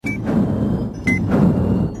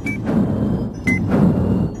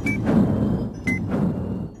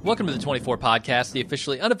Welcome to the 24 Podcast, the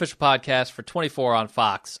officially unofficial podcast for 24 on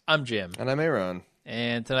Fox. I'm Jim. And I'm Aaron.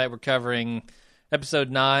 And tonight we're covering episode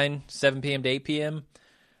 9, 7 p.m. to 8 p.m.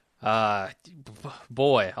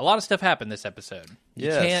 Boy, a lot of stuff happened this episode. You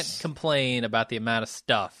can't complain about the amount of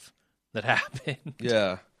stuff that happened.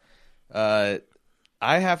 Yeah. I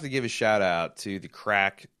have to give a shout out to the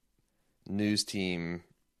crack news team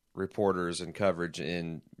reporters and coverage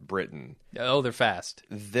in Britain. Oh, they're fast.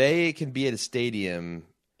 They can be at a stadium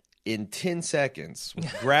in 10 seconds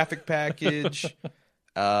with graphic package,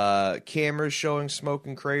 cameras showing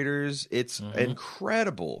smoking craters. It's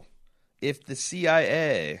incredible. If the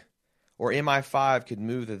CIA or MI5 could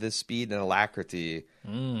move at this speed and alacrity,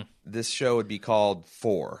 this show would be called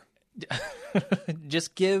 4.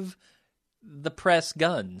 Just give the press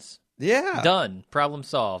guns. Yeah. Done. Problem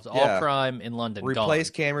solved. All crime in London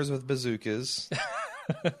Replace gone. cameras with bazookas.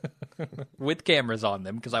 With cameras on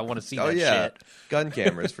them, because I want to see that shit. Gun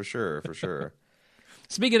cameras, for sure, for sure.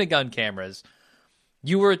 Speaking of gun cameras,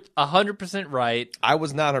 you were 100% right. I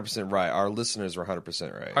was not 100% right. Our listeners were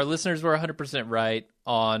 100% right. Our listeners were 100% right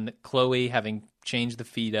on Chloe having changed the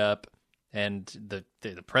feed up and the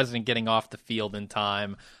president getting off the field in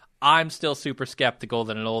time. I'm still super skeptical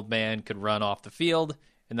that an old man could run off the field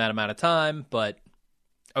in that amount of time, but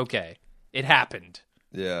okay, it happened.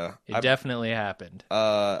 Yeah. It definitely happened.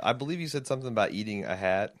 I believe you said something about eating a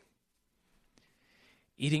hat.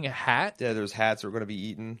 Eating a hat? Yeah, there's hats that were going to be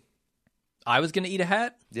eaten. I was going to eat a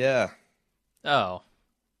hat? Yeah. Oh.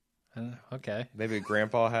 Okay. Maybe a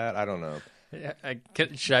grandpa hat? I don't know.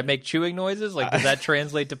 Should I make chewing noises? Like, does that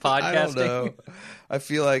translate to podcasting? I don't know. I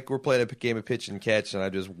feel like we're playing a game of pitch and catch, and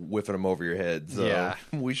I'm just whiffing them over your head. So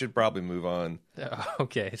we should probably move on.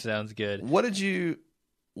 Okay, sounds good. What did you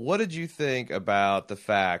think about the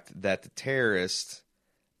fact that the terrorist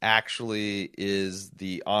actually is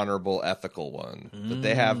the honorable, ethical one? That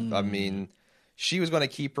they have, I mean, she was going to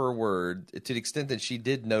keep her word to the extent that she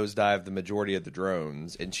did nosedive the majority of the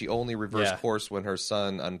drones, and she only reversed course when her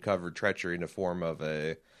son uncovered treachery in the form of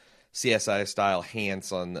a CSI-style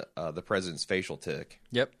hands on the president's facial tick.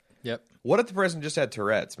 Yep. What if the president just had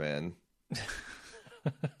Tourette's, man?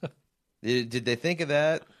 Did they think of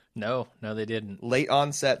that? No, they didn't. Late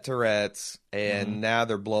onset Tourette's, and now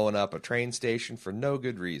they're blowing up a train station for no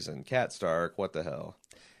good reason. Kat Stark, what the hell?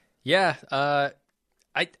 Yeah,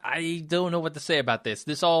 I don't know what to say about this.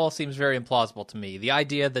 This all seems very implausible to me. The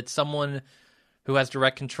idea that someone who has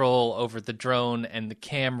direct control over the drone and the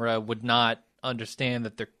camera would not understand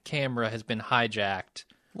that their camera has been hijacked.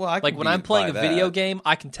 Well, like when I'm playing a video game,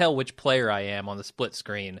 I can tell which player I am on the split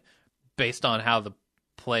screen based on how the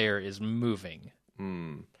player is moving.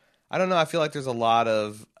 I don't know. I feel like there's a lot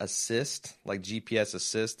of assist, like GPS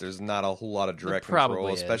assist. There's not a whole lot of direct control,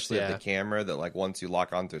 especially of the camera, that like once you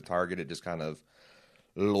lock onto a target, it just kind of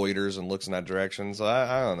loiters and looks in that direction. So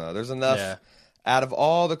I don't know. There's enough out of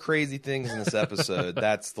all the crazy things in this episode.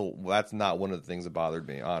 that's not one of the things that bothered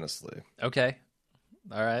me, honestly. Okay.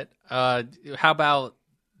 All right. How about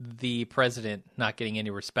the president not getting any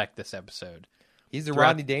respect this episode? He's the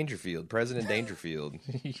Rodney Dangerfield, President Dangerfield.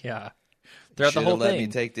 Yeah. Throughout the whole thing. Let me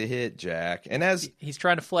take the hit, Jack. And as he's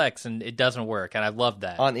trying to flex, and it doesn't work, and I love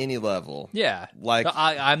that. On any level. Yeah. Like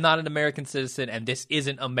I'm not an American citizen, and this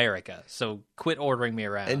isn't America, so quit ordering me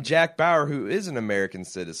around. And Jack Bauer, who is an American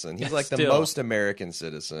citizen, he's like the most American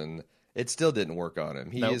citizen. It still didn't work on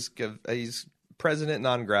him. He's president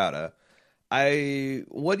non grata.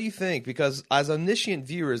 What do you think? Because as omniscient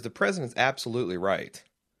viewers, the president's absolutely right.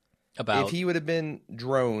 About if he would have been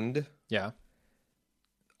droned,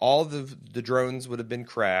 all the drones would have been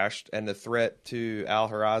crashed, and the threat to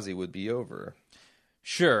Al-Harazi would be over.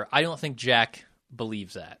 Sure. I don't think Jack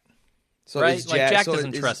believes that. So right? Jack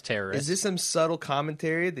doesn't trust terrorists. Is this some subtle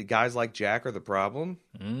commentary that guys like Jack are the problem?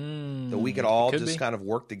 That we could all just kind of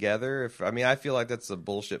work together? I feel like that's a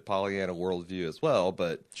bullshit Pollyanna worldview as well,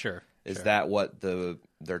 but is that what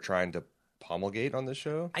they're trying to promulgate on this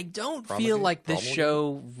show? I don't feel like this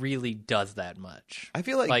show really does that much. I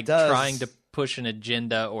feel like it does. Trying to push an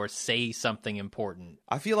agenda or say something important.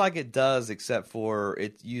 I feel like it does, except for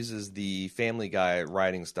it uses the Family Guy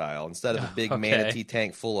writing style. Instead of a big manatee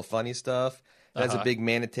tank full of funny stuff, it has a big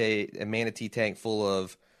manatee tank full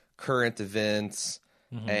of current events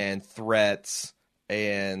and threats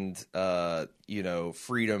and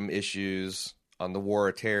freedom issues on the war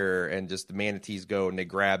of terror, and just the manatees go and they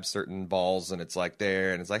grab certain balls, and it's like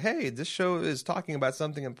there, and it's like, hey, this show is talking about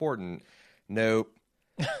something important. Nope.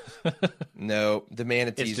 No, the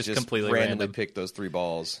manatees just completely randomly pick those 3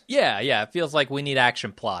 balls. Yeah, it feels like we need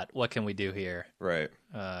action plot. What can we do here? Right.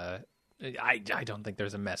 I don't think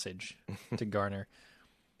there's a message to garner.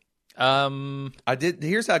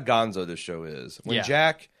 Here's how gonzo this show is. When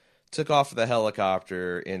Jack took off the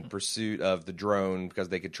helicopter in pursuit of the drone because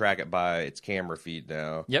they could track it by its camera feed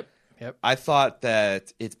now. Yep. I thought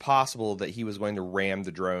that it's possible that he was going to ram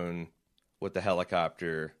the drone with the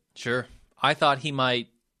helicopter. Sure. I thought he might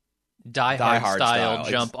Die Hard style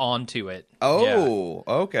jump onto it. Oh,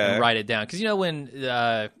 okay. And write it down. Because when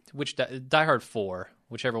Die Hard 4,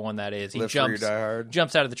 whichever one that is, he jumps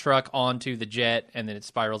out of the truck onto the jet and then it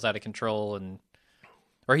spirals out of control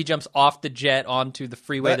or he jumps off the jet onto the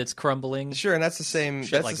freeway that's crumbling. Sure, and that's the same.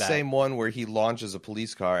 That's like the same one where he launches a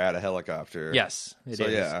police car out of helicopter. Yes, it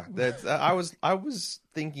is. Yeah, I was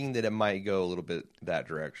thinking that it might go a little bit that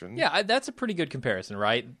direction. Yeah, that's a pretty good comparison,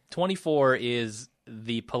 right? 24 is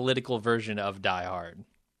the political version of Die Hard.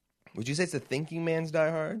 Would you say it's a thinking man's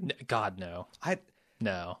Die Hard? God, no.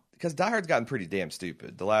 No. Because Die Hard's gotten pretty damn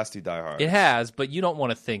stupid. The last two Die Hards. It has, but you don't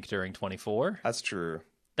want to think during 24. That's true.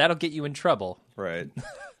 That'll get you in trouble. Right.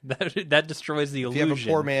 that destroys the illusion. If you have a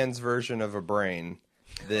poor man's version of a brain,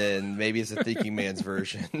 then maybe it's a thinking man's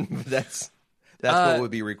version. That's what would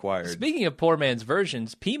be required. Speaking of poor man's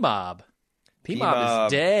versions, P-Mob. P-Mob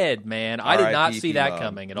is dead, man. I did not see that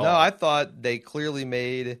coming at all. No, I thought they clearly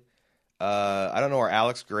made... I don't know where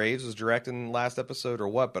Alex Graves was directing last episode or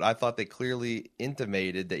what, but I thought they clearly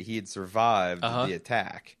intimated that he had survived the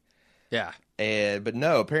attack. Yeah. But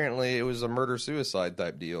no, apparently it was a murder-suicide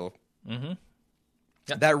type deal. Mm-hmm.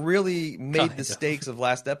 Yep. That really made the stakes of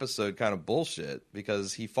last episode kind of bullshit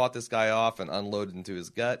because he fought this guy off and unloaded into his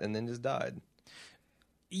gut and then just died.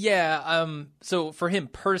 Yeah, so for him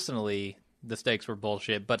personally, the stakes were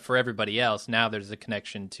bullshit, but for everybody else, now there's a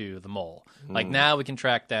connection to the mole. Like now we can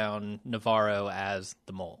track down Navarro as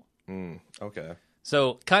the mole. Okay.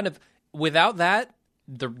 So kind of without that,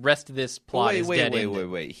 the rest of this plot is dead ended.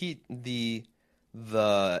 Wait.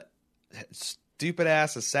 The stupid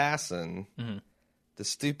ass assassin, the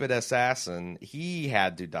stupid assassin, he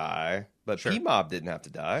had to die, but P-Mob didn't have to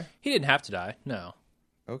die. He didn't have to die, no.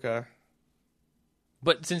 Okay.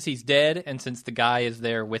 But since he's dead and since the guy is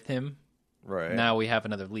there with him, right, now we have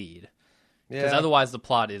another lead. Because Yeah. otherwise the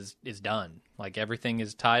plot is done. Like everything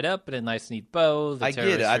is tied up in a nice neat bow. The I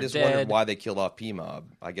get it. I just dead. wondered why they killed off P-Mob.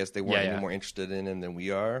 I guess they weren't any more interested in him than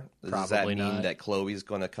we are. Does that Probably mean not. that Chloe's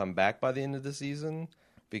going to come back by the end of the season? I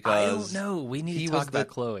Because don't know. We need to talk about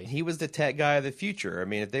Chloe. He was the tech guy of the future. I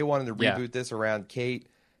mean, if they wanted to reboot this around Kate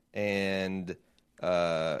and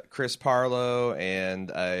Chris Parlow and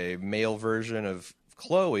a male version of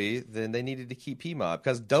Chloe, then they needed to keep P-Mob.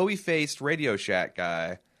 Because doughy-faced Radio Shack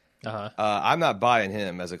guy, I'm not buying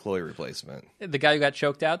him as a Chloe replacement. The guy who got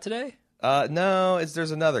choked out today? No,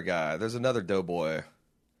 there's another guy. There's another doughboy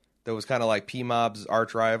that was kind of like P-Mob's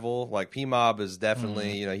arch rival. Like P-Mob is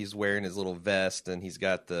definitely, he's wearing his little vest and he's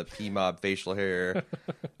got the P-Mob facial hair.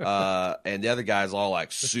 And the other guy's all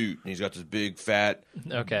like suit and he's got this big fat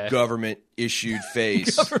government issued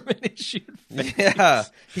face. Government issued face. Yeah,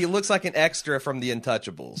 he looks like an extra from the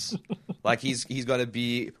Untouchables. Like he's going to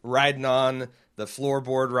be riding on the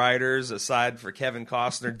floorboard riders aside for Kevin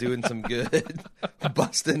Costner doing some good,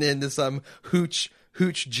 busting into some hooch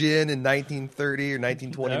gin in 1930 or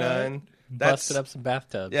 1929. Right. Busted up some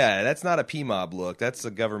bathtubs. Yeah, that's not a P-Mob look. That's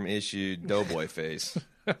a government-issued doughboy face.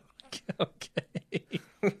 Okay.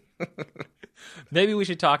 Maybe we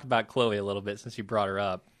should talk about Chloe a little bit since you brought her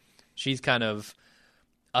up. She's kind of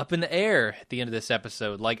up in the air at the end of this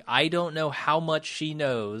episode. Like, I don't know how much she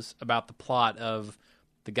knows about the plot of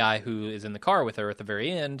the guy who is in the car with her at the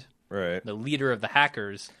very end. Right. The leader of the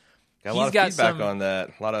hackers. Got a lot of feedback on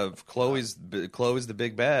that. A lot of Chloe's the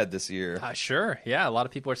big bad this year. Sure. Yeah, a lot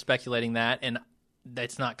of people are speculating that, and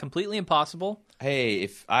that's not completely impossible. Hey,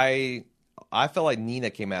 if I felt like Nina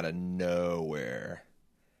came out of nowhere.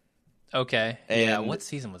 Okay. And what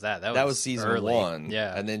season was that? That was season early. 1.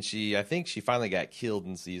 Yeah. And then I think she finally got killed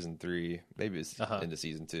in season 3. Maybe it's into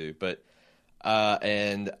season 2. But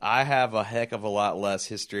and I have a heck of a lot less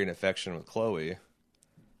history and affection with Chloe.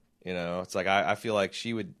 It's like I feel like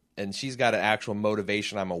she would, and she's got an actual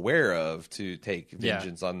motivation I'm aware of to take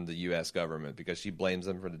vengeance on the U.S. government because she blames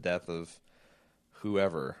them for the death of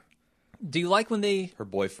whoever. Do you like when her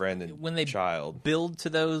boyfriend and child build to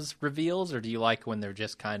those reveals, or do you like when they're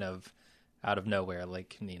just kind of out of nowhere,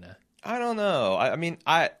 like Nina? I don't know. I mean,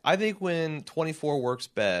 I think when 24 works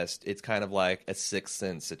best, it's kind of like a Sixth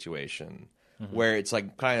Sense situation where it's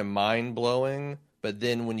like kind of mind blowing, but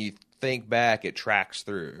then when you think back, it tracks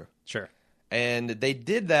through. Sure. And they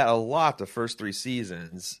did that a lot the first 3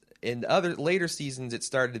 seasons. In other later seasons, it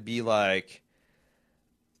started to be like,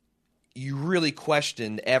 you really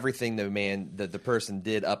question everything the person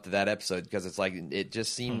did up to that episode, because it's like it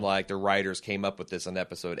just seemed like the writers came up with this on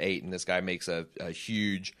episode 8, and this guy makes a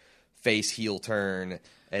huge face heel turn,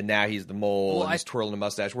 and now he's the mole, and he's twirling a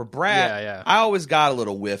mustache. Where Brat, I always got a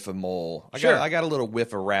little whiff of mole. I got a little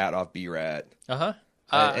whiff of Rat off B-Rat.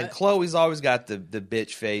 And Chloe's always got the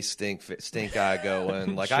bitch face, stink eye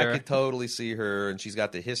going. Like I could totally see her, and she's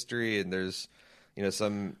got the history, and there's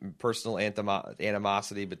some personal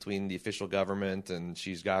animosity between the official government, and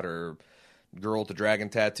she's got her girl with the dragon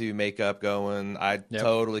tattoo makeup going. I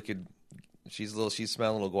totally could. She's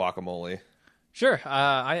smelling a little guacamole. Sure,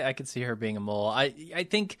 I could see her being a mole. I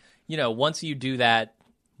think once you do that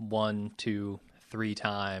 1, 2, 3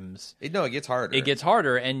 times, it gets harder. It gets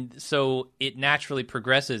harder, and so it naturally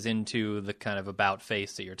progresses into the kind of about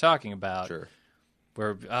face that you're talking about. Sure.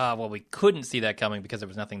 Where we couldn't see that coming because there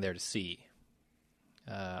was nothing there to see.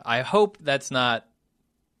 I hope that's not.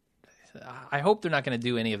 I hope they're not going to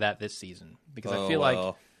do any of that this season, because I feel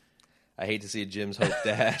like I hate to see Jim's hope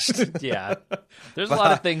dashed. Yeah, there's a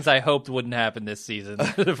lot of things I hoped wouldn't happen this season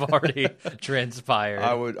that have already transpired.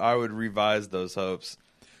 I would revise those hopes.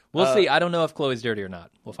 We'll see. I don't know if Chloe's dirty or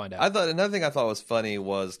not. We'll find out. Another thing I thought was funny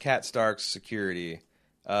was Kat Stark's security.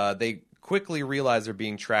 They quickly realize they're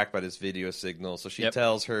being tracked by this video signal, so she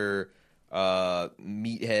tells her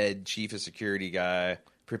meathead chief of security guy,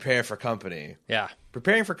 prepare for company. Yeah.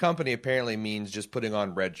 Preparing for company apparently means just putting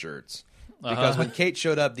on red shirts. Because when Kate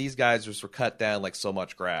showed up, these guys just were cut down like so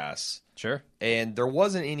much grass. Sure. And there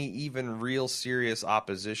wasn't any even real serious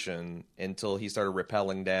opposition until he started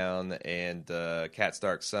rappelling down, and Kat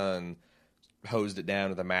Stark's son hosed it down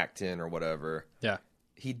with a MAC-10 or whatever. Yeah.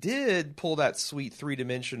 He did pull that sweet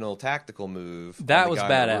 3-dimensional tactical move. That was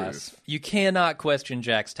badass. You cannot question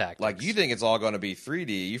Jack's tactics. Like, you think it's all going to be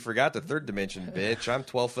 3D. You forgot the third dimension, bitch. I'm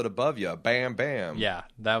 12 foot above you. Bam, bam. Yeah,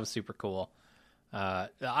 that was super cool.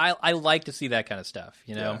 I like to see that kind of stuff.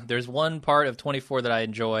 There's one part of 24 that I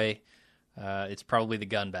enjoy. It's probably the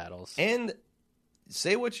gun battles. And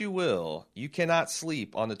say what you will, you cannot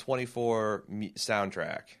sleep on the 24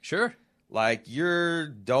 soundtrack. Sure. Like,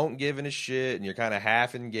 don't giving a shit, and you're kind of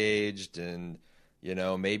half engaged, and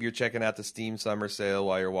maybe you're checking out the Steam Summer Sale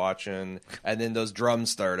while you're watching, and then those drums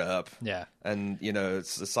start up. Yeah. And it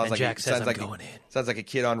sounds like Jack says, I'm going in. Sounds like a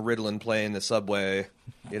kid on Ritalin playing the subway.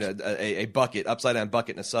 A bucket, upside down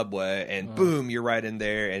bucket in a subway, and boom, you're right in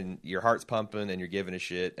there, and your heart's pumping, and you're giving a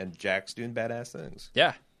shit, and Jack's doing badass things.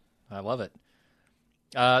 Yeah, I love it.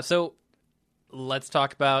 So let's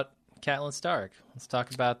talk about Catelyn Stark. Let's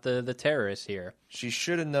talk about the terrorists here. She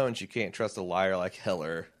should have known she can't trust a liar like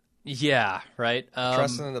Heller. Yeah, right.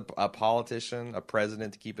 Trusting a politician, a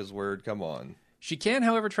president to keep his word. Come on. She can,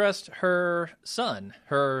 however, trust her son.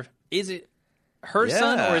 Is it her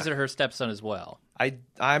son, or is it her stepson as well?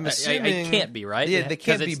 I'm assuming it can't be, right? Yeah, they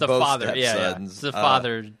can't be the both father. stepsons. Yeah. It's the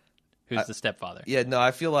father who's the stepfather. Yeah, no,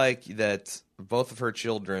 I feel like that both of her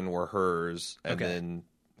children were hers, and then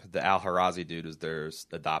the Al-Harazi dude is their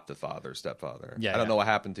adoptive father, stepfather. Yeah, I don't know what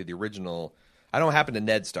happened to the original. I don't know what happened to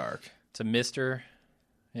Ned Stark. To Mr.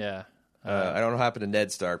 Yeah. I don't know what happened to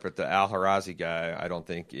Ned Stark, but the Al-Harazi guy, I don't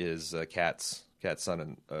think is Kat's son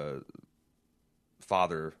and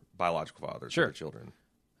biological father to their children.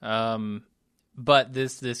 But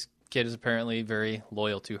this kid is apparently very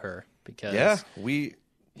loyal to her, because we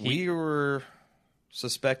were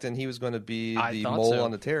suspecting he was going to be the mole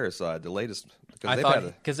on the terrorist side, the latest.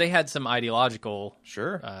 Because they had some ideological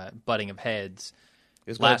butting of heads. It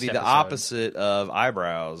was going to be the opposite of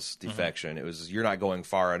Eyebrows' defection. It was, you're not going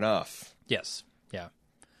far enough. Yes. Yeah.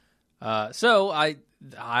 So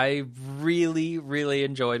I really, really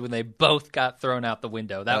enjoyed when they both got thrown out the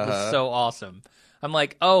window. That was so awesome. I'm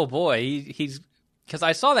like, oh boy, he's because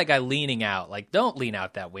I saw that guy leaning out. Like, don't lean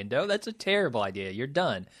out that window. That's a terrible idea. You're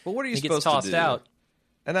done. But what are you he supposed gets tossed to do? Out.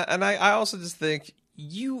 And I also just think, have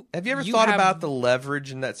you ever thought about the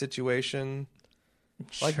leverage in that situation?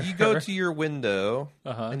 Like, you go to your window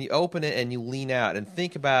and you open it and you lean out and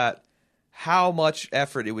think about how much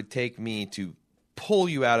effort it would take me to pull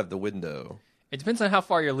you out of the window. It depends on how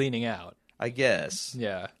far you're leaning out. I guess.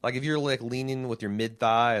 Yeah. Like, if you're like leaning with your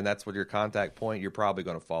mid-thigh and that's what your contact point, you're probably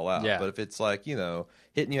going to fall out. Yeah. But if it's like,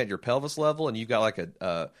 hitting you at your pelvis level and you got like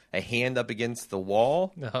a hand up against the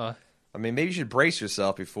wall, I mean, maybe you should brace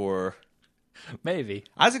yourself before. Maybe.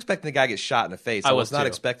 I was expecting the guy to get shot in the face. I was not too.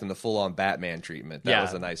 expecting the full-on Batman treatment. That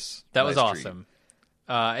was a nice That was treat. awesome.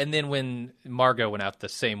 And then when Margot went out the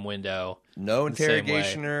same window. No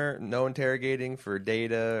interrogation no interrogating for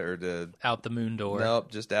Data or to... Out the moon door. Nope,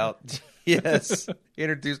 just out. Yes.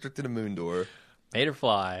 Introduced her to the moon door. Made her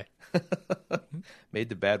fly. Made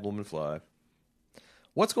the bad woman fly.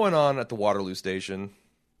 What's going on at the Waterloo station?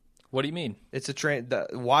 What do you mean? It's a train.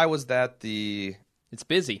 Why was that the... It's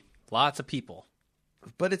busy. Lots of people.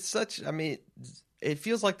 But it's such... I mean, it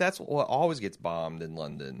feels like that's what always gets bombed in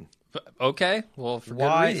London. Okay. Well, for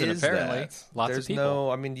Why good reason, is apparently. that? Lots There's of people.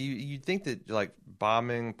 no... I mean, you'd think that, like,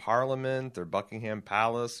 bombing Parliament or Buckingham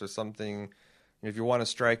Palace or something... If you want to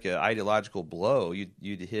strike an ideological blow,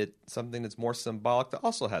 you'd hit something that's more symbolic that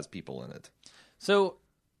also has people in it. So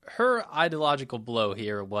her ideological blow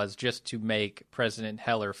here was just to make President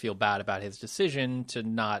Heller feel bad about his decision to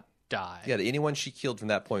not die. Yeah, anyone she killed from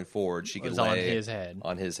that point forward, she could lay on his head.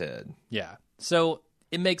 On his head. Yeah. So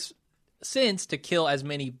it makes sense to kill as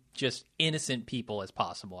many just innocent people as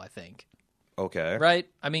possible, I think. Okay. Right?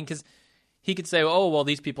 I mean, because he could say, oh, well,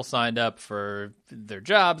 these people signed up for their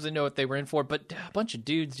jobs. They know what they were in for. But a bunch of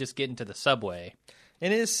dudes just get into the subway.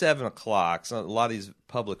 And it is 7 o'clock. So a lot of these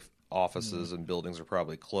public offices and buildings are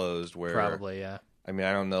probably closed. Probably, yeah. I mean,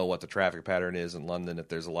 I don't know what the traffic pattern is in London, if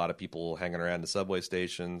there's a lot of people hanging around the subway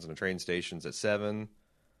stations and the train stations at 7.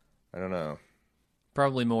 I don't know.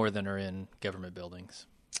 Probably more than are in government buildings,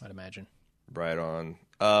 I'd imagine. Right on.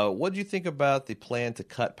 What do you think about the plan to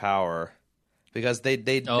cut power? Because they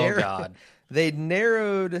God. they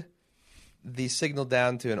narrowed the signal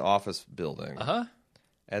down to an office building. Uh-huh.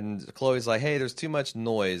 And Chloe's like, hey, there's too much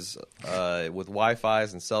noise with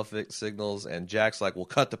Wi-Fi's and cell signals. And Jack's like, well,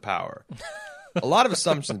 cut the power. A lot of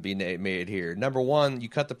assumptions being made here. Number one, you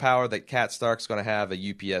cut the power that Kat Stark's going to have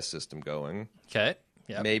a UPS system going. Okay.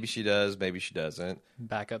 Yep. Maybe she does, maybe she doesn't.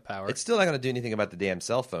 Backup power. It's still not going to do anything about the damn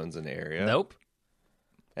cell phones in the area. Nope.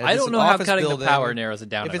 And I don't know how cutting the power narrows it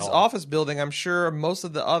down If at it's all. office building, I'm sure most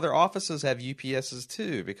of the other offices have UPSs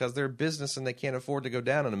too because they're a business and they can't afford to go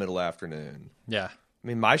down in the middle afternoon. Yeah. I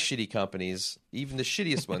mean, my shitty companies, even the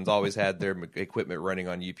shittiest ones, always had their equipment running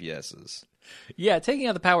on UPSs. Yeah, taking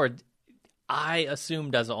out the power, I assume,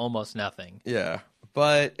 does almost nothing. Yeah.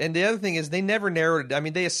 And the other thing is they never narrowed it. I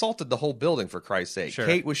mean, they assaulted the whole building, for Christ's sake. Sure.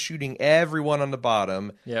 Kate was shooting everyone on the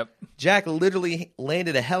bottom. Yep. Jack literally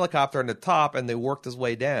landed a helicopter on the top, and they worked his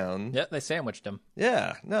way down. Yep, they sandwiched him.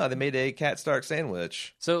 Yeah. No, they made a Kat Stark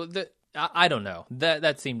sandwich. So, I don't know.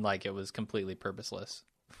 That seemed like it was completely purposeless.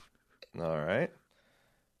 All right.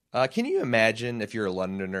 Can you imagine if you're a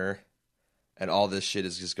Londoner and all this shit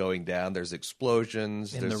is just going down? There's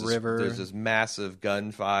explosions. In the river. There's this massive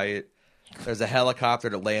gunfight. There's a helicopter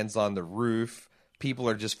that lands on the roof. People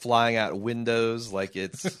are just flying out windows like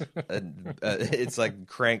it's it's like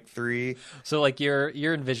Crank 3. So, like, you're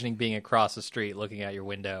envisioning being across the street looking out your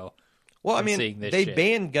window. Well, I mean, they shit.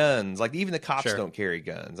 ban guns. Like, even the cops Sure. don't carry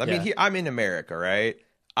guns. I Yeah. mean, I'm in America, right?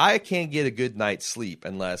 I can't get a good night's sleep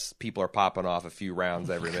unless people are popping off a few rounds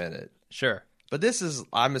every minute. Sure. But this is,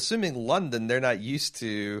 I'm assuming London, they're not used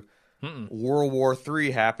to World War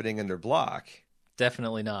III happening in their block.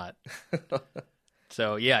 Definitely not.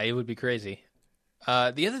 So, yeah, it would be crazy.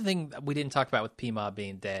 The other thing that we didn't talk about with P-Mob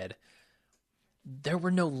being dead, there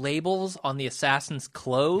were no labels on the assassin's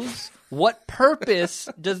clothes. What purpose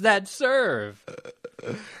does that serve?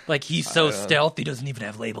 Like, he's so stealth, he doesn't even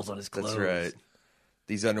have labels on his clothes. That's right.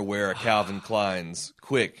 These underwear are Calvin Klein's.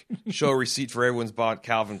 Quick, show a receipt for everyone's bought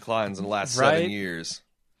Calvin Klein's in the last 7 years.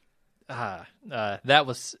 That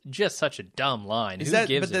was just such a dumb line. Who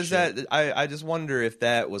gives a shit? I just wonder if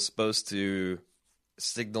that was supposed to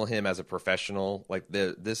signal him as a professional. Like,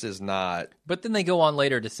 this is not. But then they go on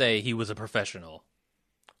later to say he was a professional.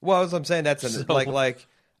 Well, as I'm saying, that's like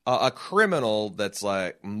a criminal that's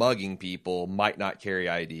like mugging people might not carry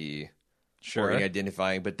ID. Sure. Or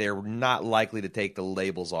identifying, but they're not likely to take the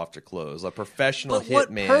labels off their clothes. A professional But what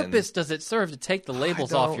hitman. purpose does it serve to take the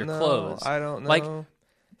labels off your clothes? I don't know. Like,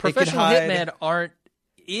 professional hitmen aren't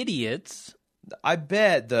idiots. I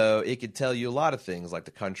bet, though, it could tell you a lot of things, like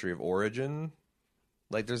the country of origin.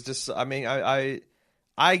 Like, there's just, I mean,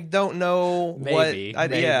 I don't know maybe.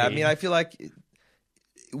 Yeah, I mean, I feel like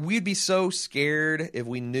we'd be so scared if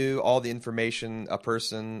we knew all the information a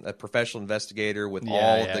professional investigator with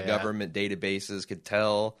all of the government databases could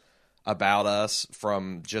tell about us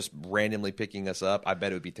from just randomly picking us up. I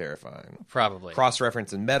bet it would be terrifying. Probably.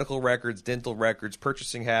 Cross-referencing medical records, dental records,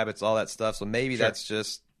 purchasing habits, all that stuff. So maybe that's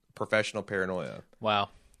just professional paranoia.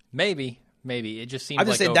 Wow. Maybe. It just seems I'm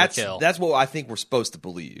just saying overkill. that's what I think we're supposed to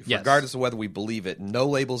believe. Yes. Regardless of whether we believe it, no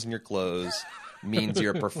labels in your clothes means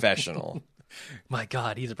you're a professional. My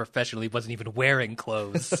God, he's a professional. He wasn't even wearing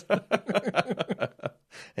clothes.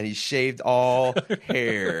 And he shaved all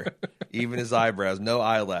hair, even his eyebrows, no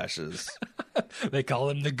eyelashes. They call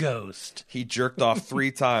him the Ghost. He jerked off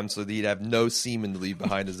 3 times so that he'd have no semen to leave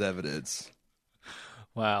behind as evidence.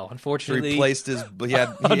 Wow. Unfortunately, he replaced his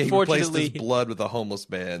blood with a homeless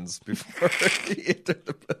man's before he entered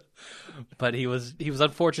the. But he was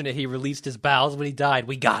unfortunate. He released his bowels when he died.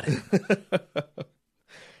 We got it.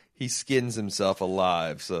 He skins himself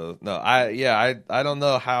alive. So no, I don't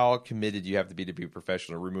know how committed you have to be a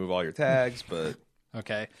professional to remove all your tags, but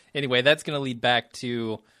okay. Anyway, that's going to lead back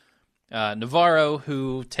to Navarro,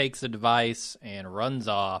 who takes the device and runs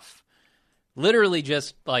off. Literally,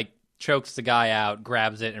 just like chokes the guy out,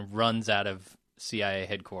 grabs it, and runs out of CIA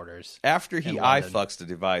headquarters. After he eye fucks the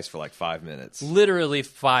device for like 5 minutes. Literally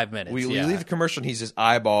 5 minutes. We leave the commercial and he's just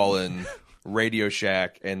eyeballing Radio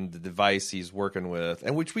Shack and the device he's working with,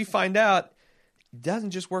 and which we find out doesn't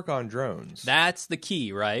just work on drones. That's the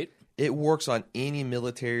key, right? It works on any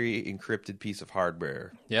military encrypted piece of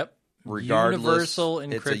hardware. Yep. Regardless, universal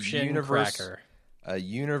encryption cracker. A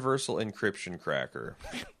universal encryption cracker.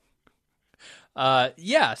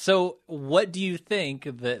 Yeah, so what do you think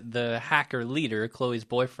that the hacker leader, Chloe's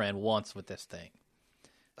boyfriend, wants with this thing?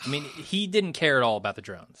 I mean, he didn't care at all about the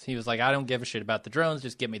drones. He was like, I don't give a shit about the drones,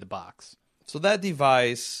 just give me the box. So that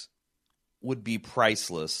device would be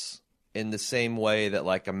priceless in the same way that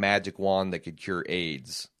like a magic wand that could cure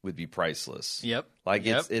AIDS would be priceless. Yep. Like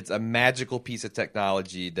it's a magical piece of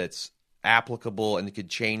technology that's applicable and could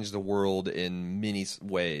change the world in many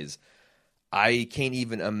ways. I can't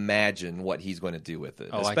even imagine what he's going to do with it,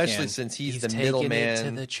 especially since he's the middleman. Taking it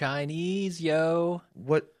to the Chinese, yo.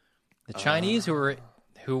 What? The Chinese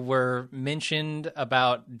who were mentioned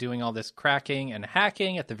about doing all this cracking and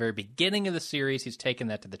hacking at the very beginning of the series. He's taken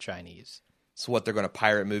that to the Chinese. So what? They're going to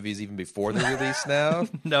pirate movies even before they're released now?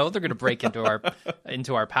 No, they're going to break into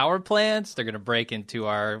our power plants. They're going to break into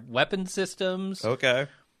our weapon systems. Okay.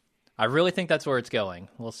 I really think that's where it's going.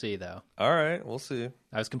 We'll see, though. All right, we'll see.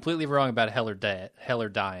 I was completely wrong about Heller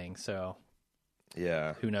dying, so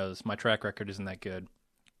yeah, who knows? My track record isn't that good.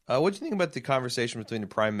 What do you think about the conversation between the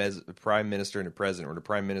prime minister and the president, where the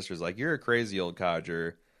prime minister is like, "You're a crazy old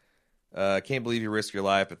codger. I can't believe you risked your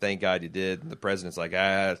life, but thank God you did." And the president's like,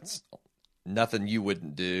 it's nothing you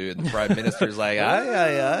wouldn't do. And the prime minister's like,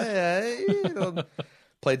 you know,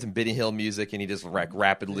 played some Benny Hill music, and he just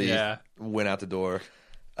rapidly went out the door.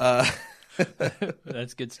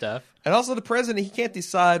 That's good stuff. And also the president, he can't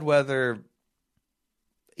decide whether,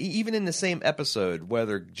 even in the same episode,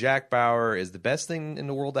 whether Jack Bauer is the best thing in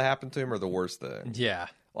the world to happen to him or the worst thing. Yeah.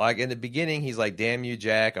 Like in the beginning, he's like, damn you,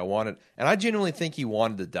 Jack, I wanted, and I genuinely think he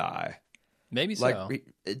wanted to die. Maybe so. Like,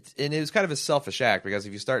 and it was kind of a selfish act, because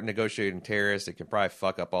if you start negotiating terrorists, it can probably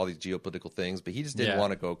fuck up all these geopolitical things, but he just didn't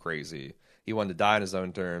want to go crazy. He wanted to die on his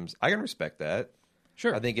own terms. I can respect that.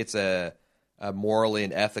 Sure. I think it's a morally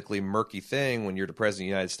and ethically murky thing when you're the president of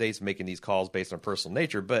the United States making these calls based on personal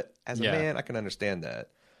nature, but as a man, I can understand that.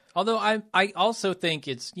 Although I also think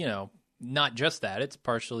it's, not just that. It's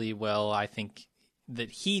partially, I think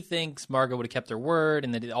that he thinks Margot would have kept her word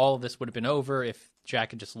and that all of this would have been over if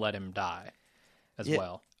Jack had just let him die as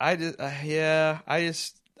well. I think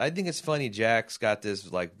it's funny. Jack's got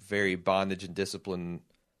this like very bondage and discipline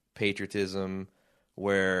patriotism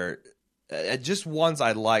where just once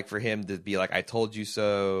I'd like for him to be like, I told you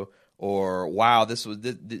so, or wow,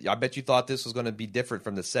 I bet you thought this was going to be different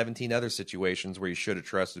from the 17 other situations where you should have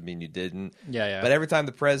trusted me and you didn't. Yeah. But every time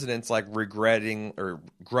the president's like regretting or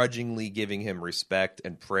grudgingly giving him respect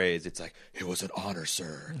and praise, it's like, it was an honor,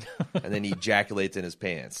 sir. And then he ejaculates in his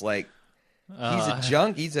pants. Like, he's a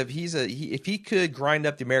junk. If he could grind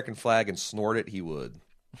up the American flag and snort it, he would.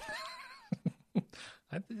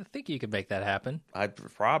 I think you could make that happen.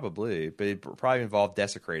 Probably, but it probably involved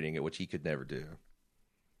desecrating it, which he could never do.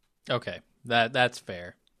 Okay, that's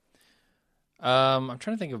fair. I'm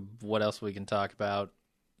trying to think of what else we can talk about.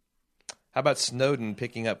 How about Snowden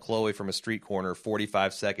picking up Chloe from a street corner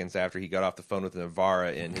 45 seconds after he got off the phone with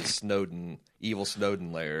Navarro in his evil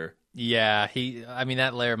Snowden lair? Yeah,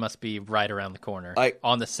 that lair must be right around the corner,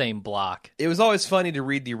 on the same block. It was always funny to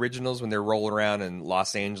read the originals when they're rolling around in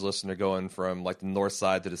Los Angeles and they're going from like the north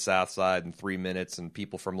side to the south side in 3 minutes, and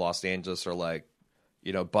people from Los Angeles are like,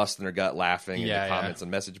 busting their gut laughing in the comments and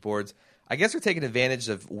message boards. I guess they're taking advantage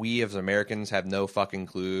of we as Americans have no fucking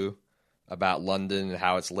clue about London and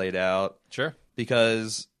how it's laid out. Sure.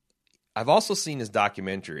 Because I've also seen this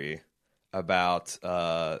documentary about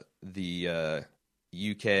the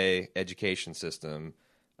UK education system,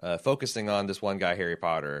 focusing on this one guy, Harry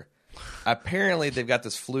Potter. Apparently, they've got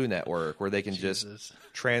this flu network where they can just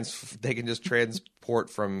transport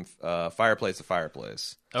from fireplace to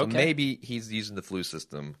fireplace. So maybe he's using the flu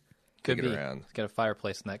system to get around. He's got a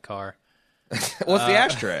fireplace in that car. What's the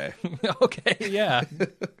ashtray? Okay, yeah.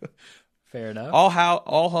 Fair enough.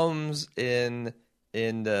 All homes in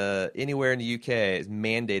anywhere in the UK is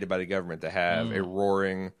mandated by the government to have a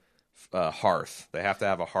roaring hearth. They have to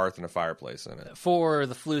have a hearth and a fireplace in it. For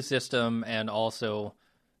the flu system and also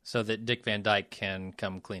so that Dick Van Dyke can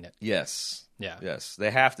come clean it. Yes. Yeah. Yes. They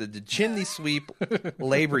have to. The chimney sweep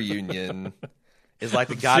labor union is like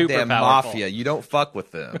the goddamn mafia. You don't fuck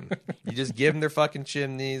with them. You just give them their fucking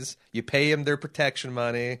chimneys. You pay them their protection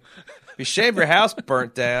money. If you shave your house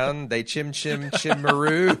burnt down, they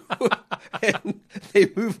chim-maroo. And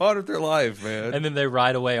they move on with their life, man. And then they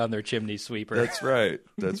ride away on their chimney sweeper. That's right.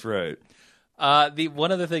 That's right. The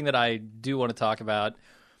one other thing that I do want to talk about,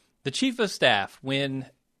 the chief of staff, when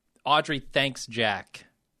Audrey thanks Jack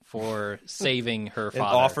for saving her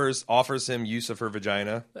father. And offers him use of her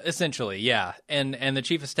vagina. Essentially, yeah. And the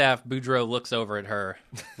chief of staff, Boudreaux, looks over at her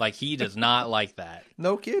like he does not like that.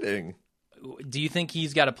 No kidding. Do you think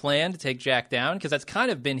he's got a plan to take Jack down? Because that's kind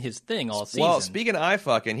of been his thing all season. Well, speaking of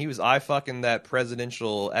eye-fucking, he was eye-fucking that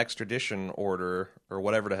presidential extradition order, or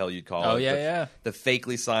whatever the hell you'd call it. Oh, yeah. The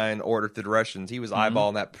fakely signed order to the Russians. He was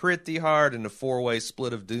eyeballing that pretty hard in the four-way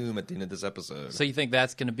split of doom at the end of this episode. So you think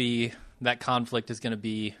that's going to be, that conflict is going to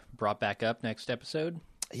be brought back up next episode?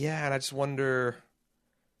 Yeah, and I just wonder,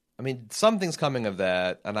 I mean, something's coming of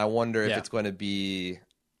that, and I wonder if it's going to be,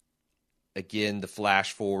 again, the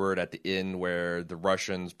flash forward at the end where the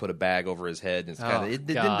Russians put a bag over his head. And it's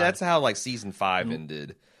that's how like season 5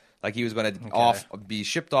 ended. Like he was going to be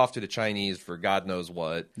shipped off to the Chinese for God knows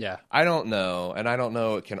what. Yeah. I don't know. And I don't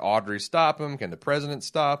know, can Audrey stop him? Can the president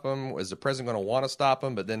stop him? Is the president going to want to stop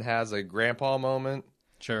him but then has a grandpa moment?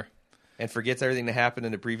 Sure. And forgets everything that happened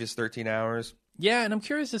in the previous 13 hours? Yeah, and I'm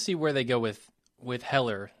curious to see where they go with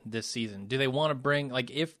Heller this season. Do they want to bring,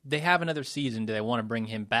 like, if they have another season, do they want to bring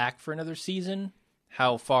him back for another season?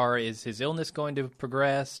 How far is his illness going to have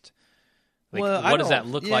progressed? Like, well, what does that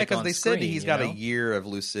look like on screen? Yeah, because they said that he's got a year of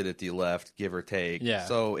lucidity left, give or take. Yeah.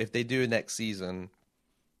 So if they do next season,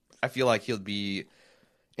 I feel like he'll be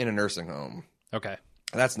in a nursing home. Okay.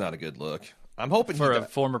 That's not a good look. I'm hoping for a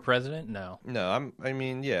former president? No. No, I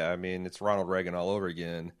mean, it's Ronald Reagan all over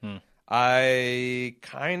again. I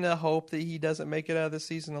kind of hope that he doesn't make it out of this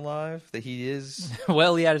season alive. That he is.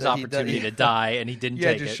 Well, he had his opportunity to die, and he didn't take it.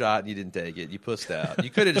 You had your shot, and you didn't take it. You pussed out. You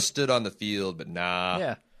could have just stood on the field, but nah.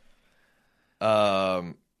 Yeah.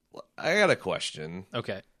 I got a question.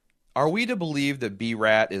 Okay. Are we to believe that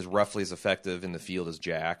B-Rat is roughly as effective in the field as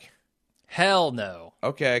Jack? Hell no.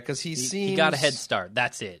 Okay, because he got a head start.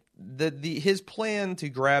 That's it. His plan to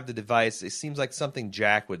grab the device, it seems like something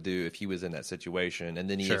Jack would do if he was in that situation, and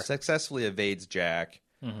then he successfully evades Jack.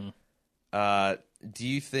 Mm-hmm. Do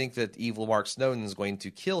you think that evil Mark Snowden is going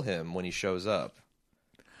to kill him when he shows up?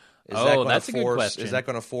 That's a good question. Is that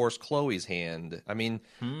going to force Chloe's hand? I mean,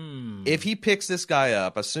 if he picks this guy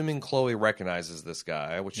up, assuming Chloe recognizes this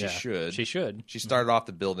guy, which she should. She should. She started off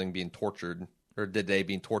the building being tortured, or today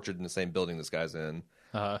being tortured in the same building this guy's in.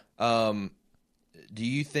 Do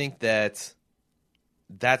you think that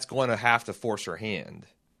that's going to have to force her hand?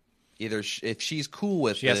 Either if she's cool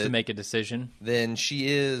with it, she has to make a decision. Then she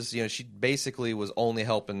is, she basically was only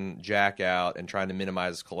helping Jack out and trying to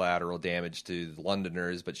minimize collateral damage to the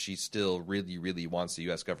Londoners, but she still really, really wants the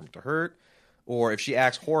U.S. government to hurt. Or if she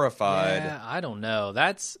acts horrified. Yeah, I don't know.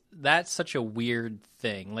 That's such a weird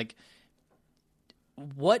thing. Like,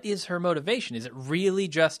 what is her motivation? Is it really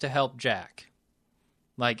just to help Jack?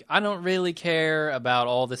 Like, I don't really care about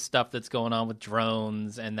all this stuff that's going on with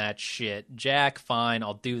drones and that shit. Jack, fine,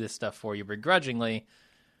 I'll do this stuff for you begrudgingly,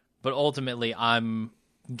 but ultimately I'm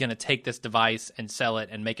going to take this device and sell it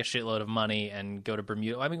and make a shitload of money and go to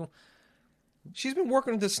Bermuda. I mean, she's been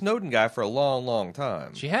working with this Snowden guy for a long, long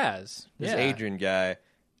time. She has. This Adrian guy.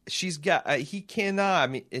 She's got, he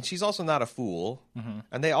cannot, and she's also not a fool. Mm-hmm.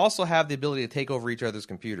 And they also have the ability to take over each other's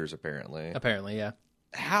computers, apparently. Apparently, yeah.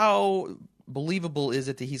 How believable is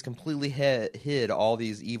it that he's completely hid all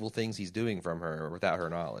these evil things he's doing from her without her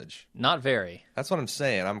knowledge? Not very. That's what I'm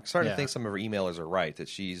saying. I'm starting to think some of her emailers are right, that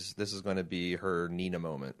this is going to be her Nina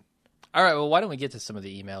moment. All right, well, why don't we get to some of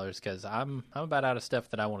the emailers, because I'm about out of stuff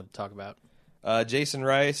that I wanted to talk about. Jason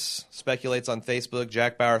Rice speculates on Facebook,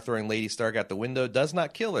 Jack Bauer throwing Lady Stark out the window does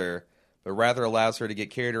not kill her, but rather allows her to get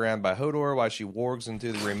carried around by Hodor while she wargs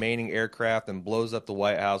into the remaining aircraft and blows up the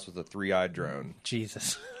White House with a 3-eyed drone.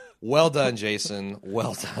 Jesus. Well done, Jason.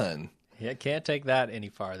 Well done. Yeah, can't take that any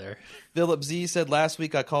farther. Philip Z said, last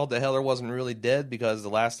week I called that Heller wasn't really dead because the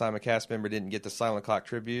last time a cast member didn't get the Silent Clock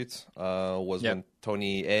tribute was when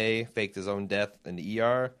Tony A. faked his own death in the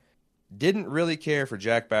ER. Didn't really care for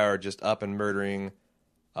Jack Bauer just up and murdering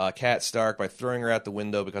Kat Stark by throwing her out the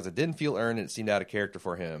window because it didn't feel earned and it seemed out of character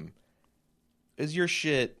for him. Is your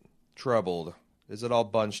shit troubled Is it all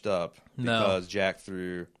bunched up No. because Jack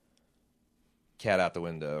threw Cat out the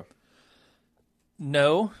window?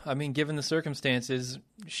 No. I mean, given the circumstances,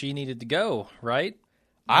 she needed to go, right?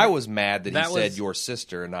 I was mad that That he said was- your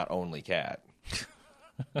sister and not only Cat.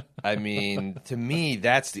 I mean, to me,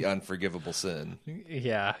 that's the unforgivable sin.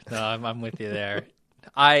 Yeah, no, I'm with you there.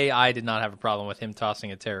 I did not have a problem with him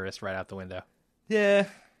tossing a terrorist right out the window. Yeah,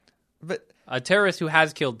 but A terrorist who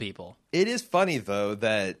has killed people. it is funny though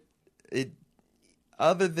that it,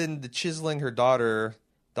 other than the chiseling her daughter's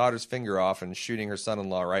finger off and shooting her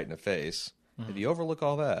son-in-law right in the face, if you overlook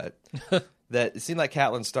all that, that it seemed like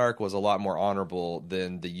Catelyn Stark was a lot more honorable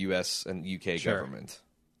than the U.S. and U.K. Sure. government.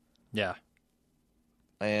 Yeah.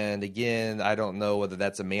 And again, I don't know whether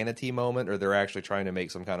that's a manatee moment or they're actually trying to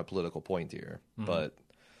make some kind of political point here. But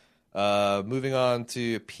moving on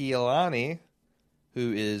to Pialani,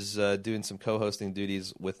 who is doing some co-hosting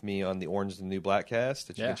duties with me on the Orange is the New Black cast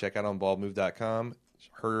that you can check out on baldmove.com.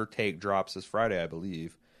 Her take drops this Friday, I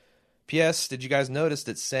believe. P.S. Did you guys notice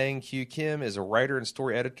that Sang Kyu Kim is a writer and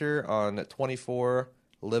story editor on 24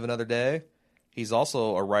 Live Another Day? He's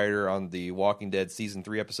also a writer on the Walking Dead Season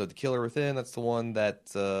 3 episode The Killer Within. That's the one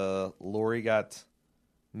that Lori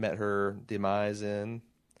met her demise in.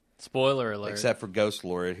 Spoiler alert. Except for Ghost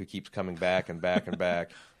Lori, who keeps coming back and back and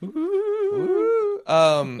back. Woo.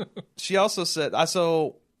 She also said,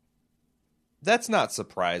 so that's not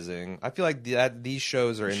surprising. I feel like these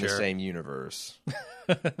shows are in the same universe.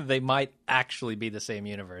 They might actually be the same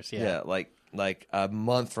universe. Yeah. Yeah, like a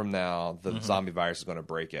month from now, the zombie virus is going to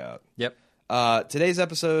break out. Yep. Today's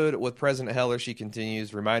episode with President Heller, she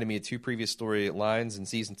continues, reminded me of two previous storylines. In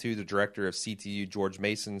Season 2, the director of CTU, George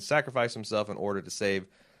Mason, sacrificed himself in order to save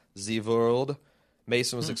the world.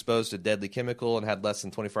 Mason was exposed to a deadly chemical and had less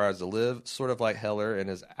than 24 hours to live, sort of like Heller and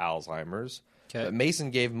his Alzheimer's. Okay. But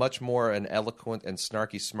Mason gave much more an eloquent and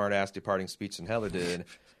snarky smartass departing speech than Heller did.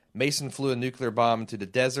 Mason flew a nuclear bomb into the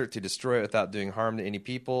desert to destroy it without doing harm to any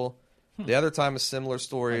people. The other time a similar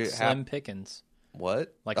story Like Slim Pickens.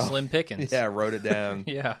 What? Like Slim Pickens. Yeah, I wrote it down.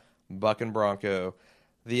 Yeah. Buck and Bronco.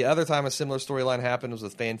 The other time a similar storyline happened was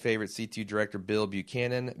with fan favorite C2 director Bill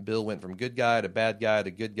Buchanan. Bill went from good guy to bad guy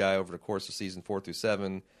to good guy over the course of season 4 through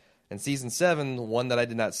 7. In season 7, one that I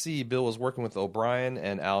did not see, Bill was working with O'Brien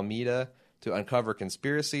and Almeida to uncover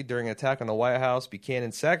conspiracy. During an attack on the White House,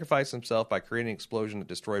 Buchanan sacrificed himself by creating an explosion that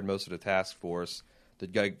destroyed most of the task force. The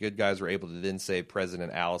good guys were able to then save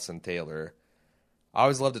President Allison Taylor. I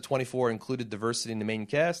always loved that 24 included diversity in the main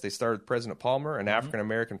cast. They started with President Palmer, an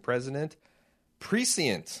African-American president.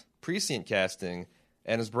 Prescient casting,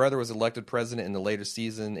 and his brother was elected president in the later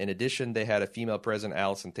season. In addition, they had a female president,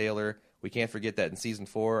 Allison Taylor. We can't forget that in season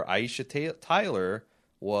 4, Aisha Tyler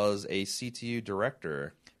was a CTU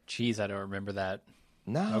director. Jeez, I don't remember that.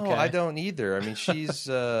 No, Okay. I don't either. I mean, she's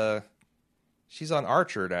on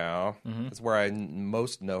Archer now. That's where I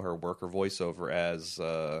most know her work, her voiceover as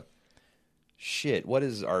what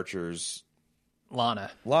is Archer's? Lana.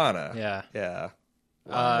 Yeah. Yeah,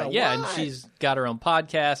 Lana, and why? she's got her own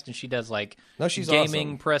podcast, and she does like She's gaming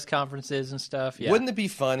awesome. press conferences and stuff. Yeah. Wouldn't it be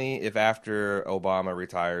funny if after Obama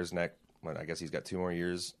retires I guess he's got 2 more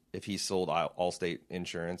years, if he sold Allstate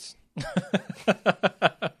insurance?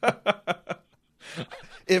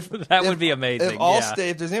 That would be amazing. If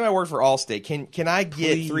Allstate, if there's anybody work for Allstate, can I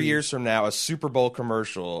get 3 years from now a Super Bowl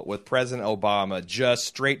commercial with President Obama just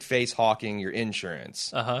straight face hawking your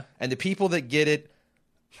insurance? And the people that get it,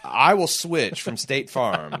 I will switch from State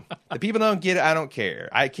Farm. The people that don't get it, I don't care.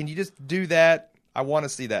 Can you just do that? I want to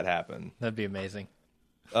see that happen. That'd be amazing.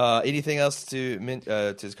 Anything else to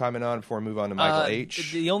comment on before we move on to Michael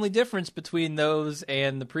H? The only difference between those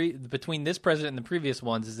and between this president and the previous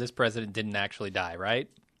ones is this president didn't actually die, right?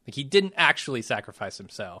 Like he didn't actually sacrifice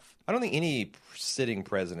himself. I don't think any sitting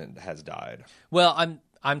president has died. Well,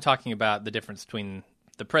 I'm talking about the difference between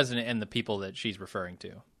the president and the people that she's referring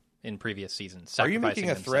to in previous seasons. Are you making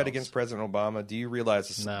a threat themselves. against President Obama? Do you realize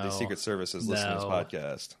the No. Secret Service is listening to this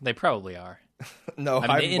podcast? They probably are. No,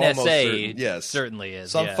 I mean, the I'm almost NSA certain. Yes. certainly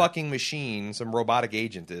is. Some yeah. fucking machine, some robotic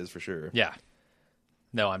agent is for sure. Yeah.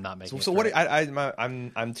 No, I'm not making. So a what?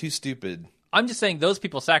 threat. I'm too stupid. I'm just saying those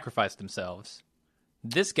people sacrificed themselves.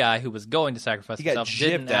 This guy who was going to sacrifice He got himself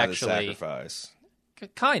didn't gypped out of the actually. sacrifice.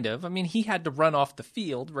 Kind of. I mean, he had to run off the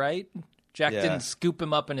field, right? Jack Yeah. didn't scoop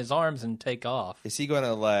him up in his arms and take off. Is he going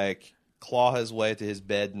to claw his way to his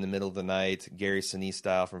bed in the middle of the night, Gary Sinise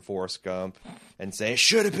style from Forrest Gump, and say, "It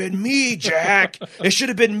should have been me, Jack. It should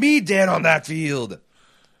have been me dead on that field."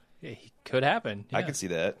 It could happen. I yeah. can see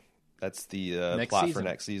that. That's the Next plot for season.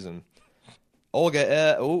 next season.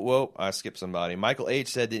 Olga, I skipped somebody. Michael H.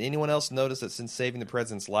 said, "Did anyone else notice that since saving the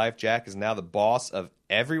president's life, Jack is now the boss of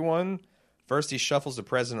everyone, First, he shuffles the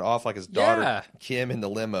president off like his daughter, Yeah. Kim, in the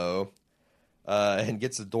limo, and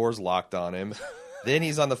gets the doors locked on him. Then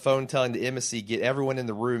he's on the phone telling the embassy, get everyone in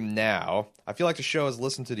the room now. I feel like the show has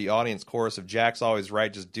listened to the audience chorus of Jack's always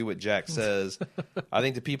right, just do what Jack says. I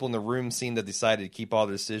think the people in the room seem to have decided to keep all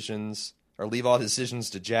the decisions, or leave all decisions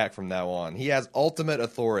to Jack from now on. He has ultimate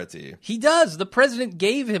authority. He does. The president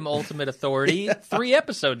gave him ultimate authority 3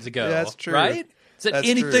 episodes ago. Yeah, that's true. Right? Said That's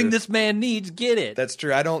anything true. this man needs, get it. That's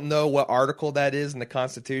true. I don't know what article that is in the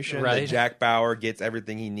Constitution Right. that Jack Bauer gets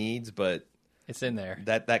everything he needs, but It's in there.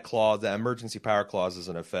 that clause, that emergency power clause, is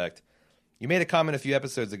in effect. You made a comment a few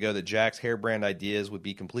episodes ago that Jack's harebrand ideas would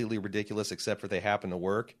be completely ridiculous except for they happen to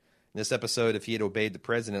work. In this episode, if he had obeyed the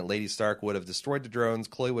president, Lady Stark would have destroyed the drones,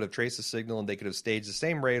 Chloe would have traced the signal, and they could have staged the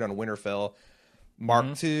same raid on Winterfell.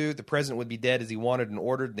 Mark II, the president would be dead as he wanted and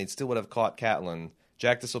ordered, and they still would have caught Catelyn.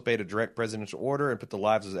 Jack disobeyed a direct presidential order and put the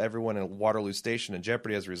lives of everyone in Waterloo Station in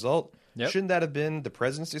jeopardy as a result. Yep. Shouldn't that have been the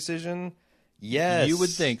president's decision? Yes. You would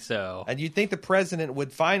think so. And you'd think the president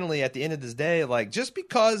would finally, at the end of this day, like, just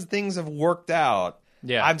because things have worked out,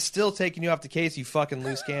 Yeah. I'm still taking you off the case, you fucking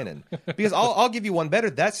loose cannon. Because I'll give you one better.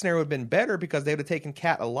 That scenario would have been better because they would have taken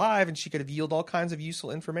Kat alive and she could have yielded all kinds of useful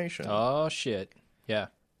information. Oh, shit. Yeah.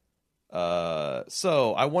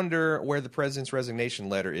 So I wonder where the president's resignation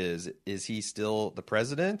letter is. Is he still the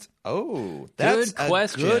president? Oh, that's Good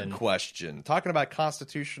question. a good question. Talking about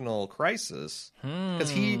constitutional crisis, because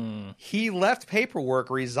he left paperwork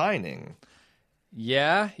resigning.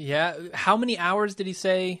 Yeah, yeah. How many hours did he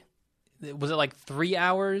say? Was it like 3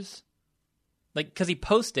 hours? Like, because he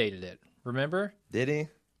post-dated it, remember? Did he?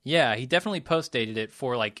 Yeah, he definitely post-dated it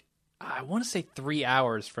for like, I want to say 3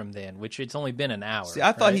 hours from then, which it's only been an hour. See,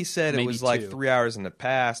 I thought right? he said Maybe it was like 2. 3 hours in the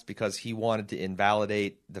past because he wanted to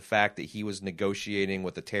invalidate the fact that he was negotiating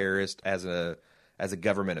with a terrorist as a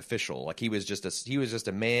government official. Like he was just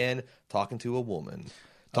a man talking to a woman.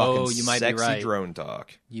 Talking you might be sexy right. drone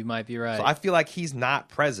talk. You might be right. So I feel like he's not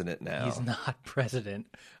president now. He's not president.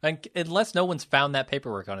 Unless no one's found that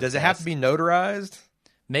paperwork on his Does it have desk. to be notarized?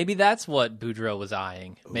 Maybe that's what Boudreaux was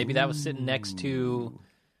eyeing. Maybe that was sitting next to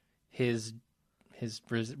his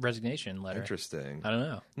resignation letter. Interesting. I don't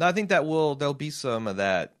know. No, I think there'll be some of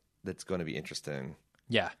that that's going to be interesting.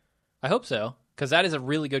 Yeah, I hope so, because that is a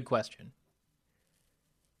really good question.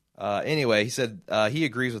 Anyway, he said he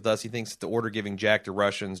agrees with us. He thinks that the order giving Jack to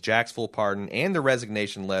Russians, Jack's full pardon, and the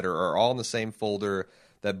resignation letter are all in the same folder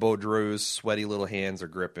that Boudreaux's sweaty little hands are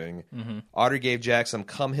gripping. Mm-hmm. Audrey gave Jack some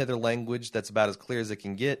come-hither language that's about as clear as it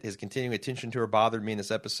can get. His continuing attention to her bothered me in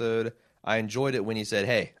this episode. I enjoyed it when he said,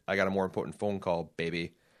 hey, I got a more important phone call,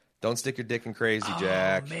 baby. Don't stick your dick in crazy,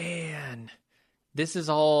 Jack. Oh, man. This is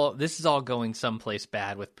all going someplace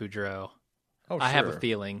bad with Boudreaux. Oh, I have a sure.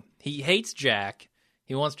 feeling. He hates Jack.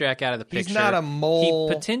 He wants Jack out of the picture. He's not a mole.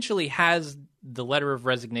 He potentially has the letter of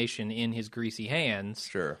resignation in his greasy hands.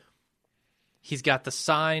 Sure. He's got the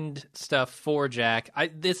signed stuff for Jack.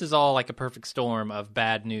 This is all like a perfect storm of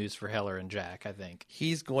bad news for Heller and Jack, I think.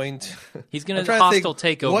 He's going to I'm trying hostile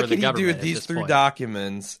think, takeover what the can he government do with at these this 3 point.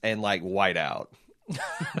 documents and like white out?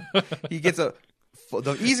 He gets the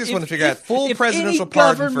easiest one to figure out. Full presidential any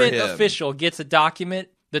pardon for government him. official gets a document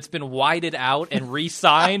that's been whited out and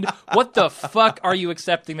re-signed, what the fuck are you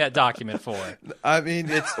accepting that document for? I mean,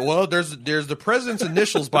 there's the president's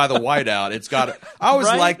initials by the whiteout. It's got. I always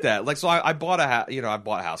Right? like that. Like, so I bought a house. I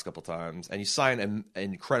bought a house a couple times, and you sign an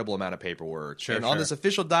incredible amount of paperwork. Sure, and on sure. this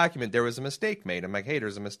official document, there was a mistake made. I'm like, hey,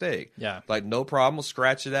 there's a mistake. Yeah. Like, no problem. We'll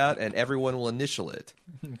scratch it out, and everyone will initial it.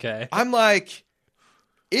 Okay. I'm like,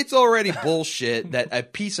 it's already bullshit that a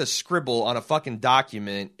piece of scribble on a fucking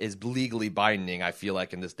document is legally binding, I feel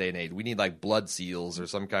like, in this day and age. We need, like, blood seals or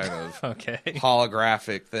some kind of Okay.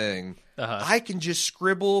 holographic thing. Uh-huh. I can just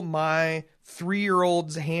scribble my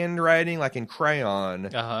 3-year-old's handwriting, like in crayon,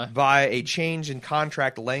 Uh-huh. by a change in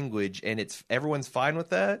contract language, and everyone's fine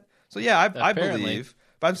with that? So, yeah, I Apparently. believe.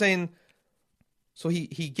 But I'm saying, so he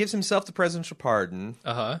gives himself the presidential pardon.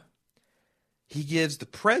 Uh-huh. He gives the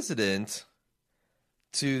president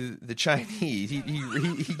to the Chinese.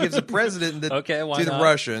 He gives the president Okay, why to the not?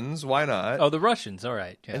 Russians. Why not? Oh, the Russians. All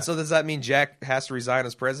right. Yeah. And so does that mean Jack has to resign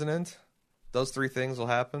as president? Those 3 things will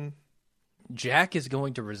happen? Jack is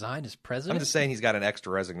going to resign as president? I'm just saying he's got an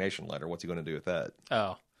extra resignation letter. What's he going to do with that?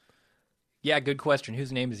 Oh. Yeah, good question.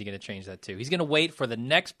 Whose name is he going to change that to? He's going to wait for the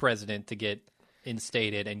next president to get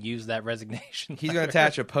instated and use that resignation He's going to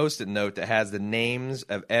attach a Post-it note that has the names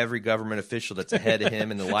of every government official that's ahead of him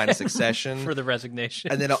in the line of succession. for the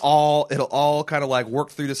resignation. And then it'll all kind of like work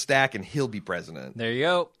through the stack, and he'll be president There you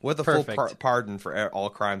go. with a Perfect. full pardon for all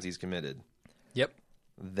crimes he's committed. Yep.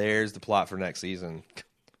 There's the plot for next season.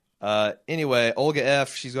 Anyway, Olga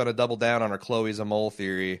F., she's going to double down on her Chloe's a mole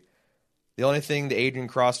theory. The only thing the Adrian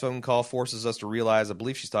Cross phone call forces us to realize, I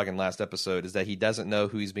believe she's talking last episode, is that he doesn't know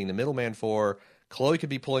who he's being the middleman for. Chloe could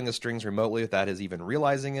be pulling the strings remotely without his even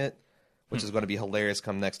realizing it, which is going to be hilarious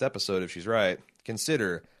come next episode if she's right.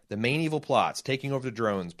 Consider the main evil plots, taking over the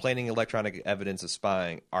drones, planting electronic evidence of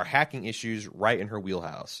spying, are hacking issues right in her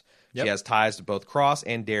wheelhouse. Yep. She has ties to both Cross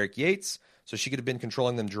and Derek Yates, so she could have been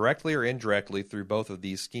controlling them directly or indirectly through both of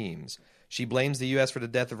these schemes. She blames the U.S. for the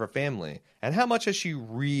death of her family. And how much has she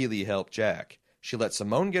really helped Jack? She let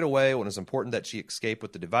Simone get away when it was important that she escape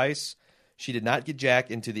with the device. She did not get Jack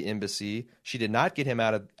into the embassy. She did not get him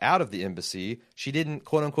out of the embassy. She didn't,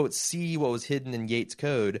 quote-unquote, see what was hidden in Yates'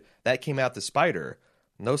 code. That came out to spite her.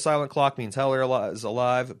 No silent clock means Heller is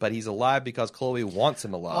alive, but he's alive because Chloe wants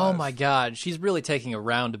him alive. Oh, my God. She's really taking a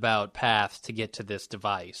roundabout path to get to this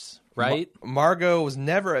device, right? Margot was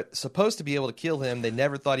never supposed to be able to kill him. They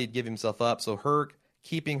never thought he'd give himself up, so her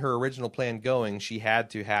keeping her original plan going, she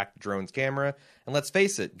had to hack the drone's camera. And let's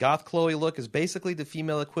face it, goth Chloe look is basically the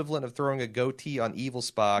female equivalent of throwing a goatee on evil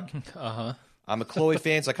Spock. Uh-huh. I'm a Chloe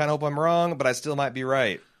fan, so I kind of hope I'm wrong, but I still might be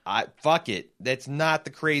right. Fuck it. That's not the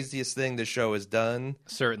craziest thing the show has done.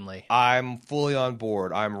 Certainly. I'm fully on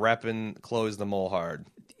board. I'm repping Chloe's the mole hard.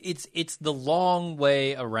 It's the long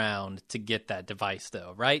way around to get that device,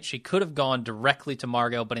 though, right? She could have gone directly to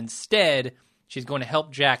Margot, but instead, she's going to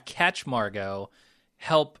help Jack catch Margot,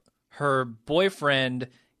 help her boyfriend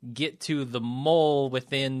get to the mole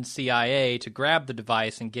within CIA to grab the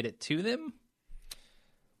device and get it to them?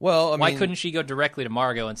 Well, why couldn't she go directly to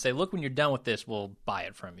Margot and say, "Look, when you're done with this, we'll buy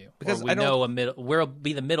it from you"? Because we'll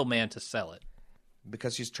be the middleman to sell it.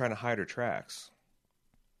 Because she's trying to hide her tracks.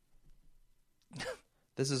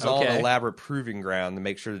 This is all an elaborate proving ground to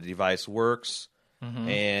make sure the device works,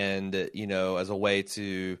 and as a way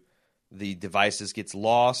to the device gets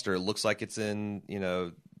lost or it looks like it's in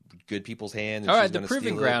good people's hands. All right, the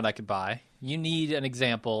proving ground I could buy. You need an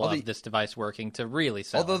example of this device working to really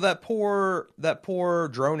sell. Although that poor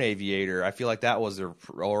drone aviator, I feel like that was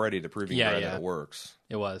already the proving ground that it works.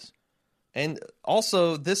 It was. And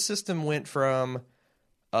also, this system went from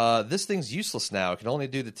this thing's useless now. It can only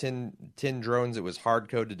do the 10 drones it was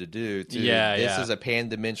hard-coded to do. This is a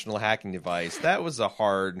pan-dimensional hacking device. That was a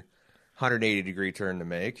hard 180-degree turn to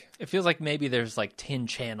make. It feels like maybe there's like 10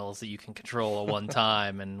 channels that you can control at one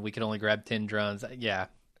time, and we could only grab 10 drones. Yeah.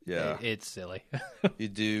 It's silly. You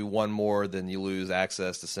do one more, then you lose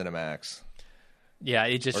access to Cinemax. Yeah,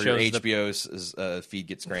 it just shows your HBO's feed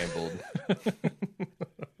gets scrambled.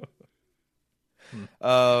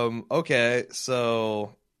 Okay,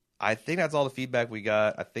 so I think that's all the feedback we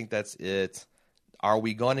got. I think that's it. Are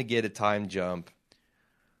we going to get a time jump?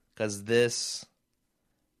 Because this...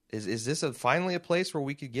 Is this finally a place where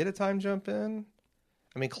we could get a time jump in?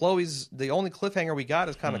 I mean, Chloe's... The only cliffhanger we got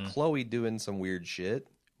is kind of Chloe doing some weird shit.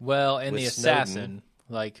 Well, and the assassin.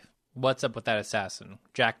 Like, what's up with that assassin?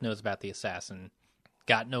 Jack knows about the assassin.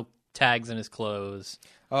 Got no tags in his clothes.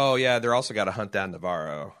 Oh, yeah, they're also got to hunt down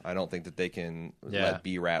Navarro. I don't think that they can let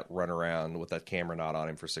B-Rat run around with that camera not on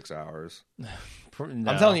him for 6 hours. No. I'm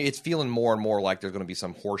telling you, it's feeling more and more like there's going to be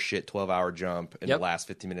some horseshit 12-hour jump in the last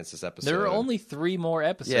 15 minutes of this episode. There are only 3 more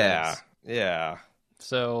episodes. Yeah.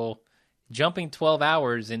 So, jumping 12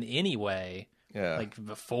 hours in any way, like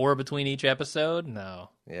 4 between each episode? No.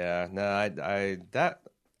 Yeah, no, it'd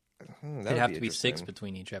have to be 6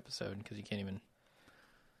 between each episode because you can't even...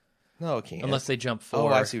 No, it can't. Unless they jump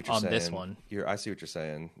 4 I see what you're on saying. this one. I see what you're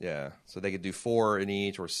saying. Yeah. So they could do 4 in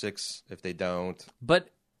each or 6 if they don't. But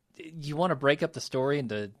you want to break up the story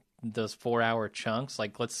into those 4-hour chunks?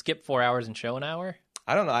 Like, let's skip 4 hours and show an hour?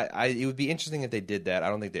 I don't know. It would be interesting if they did that. I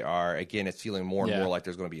don't think they are. Again, it's feeling more and more like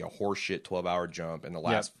there's going to be a horseshit 12-hour jump, and the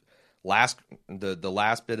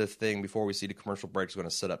last bit of thing before we see the commercial break is going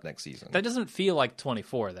to set up next season. That doesn't feel like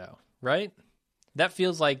 24, though, right? That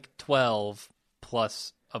feels like 12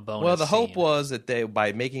 plus a bonus. Well, the hope was that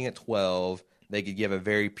by making it 12, they could give a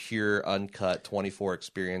very pure, uncut 24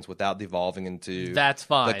 experience without devolving into that's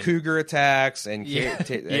fine. The cougar attacks and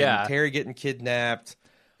Terry getting kidnapped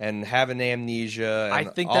and having amnesia and I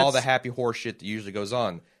think all the happy horse shit that usually goes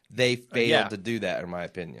on. They failed to do that, in my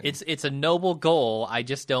opinion. It's a noble goal. I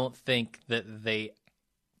just don't think that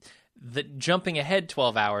that jumping ahead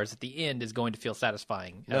 12 hours at the end is going to feel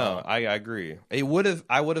satisfying. No, I agree. I would have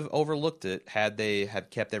overlooked it had they had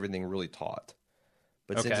kept everything really taut.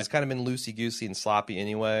 But since it's kind of been loosey-goosey and sloppy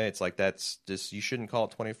anyway, it's like that's just, you shouldn't call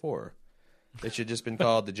it 24. It should just been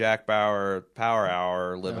called the Jack Bauer Power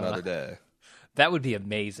Hour, Live Another Day. That would be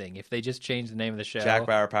amazing if they just changed the name of the show. Jack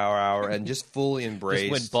Bauer Power Hour, and just fully embraced.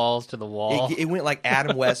 Just went balls to the wall. It went like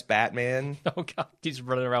Adam West Batman. Oh, God. He's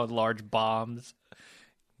running around with large bombs.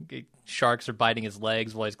 Sharks are biting his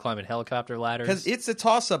legs while he's climbing helicopter ladders. Because it's a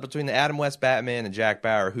toss-up between the Adam West Batman and Jack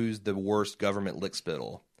Bauer, who's the worst government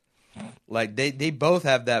lickspittle. Like, they both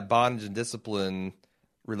have that bondage and discipline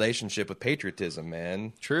relationship with patriotism,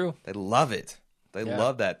 man. True. They love it. They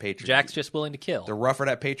love that patriotism. Jack's just willing to kill. The rougher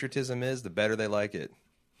that patriotism is, the better they like it.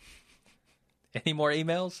 Any more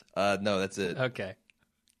emails? No, that's it. Okay.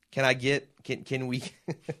 Can we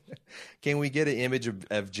can we get an image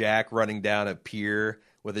of Jack running down a pier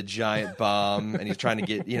with a giant bomb, and he's trying to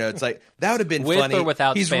get, it's like, that would have been with funny. Or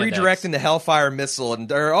without he's spandex? Redirecting the Hellfire missile, and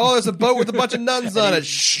there's a boat with a bunch of nuns on it.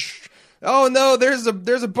 Shh. Oh no, there's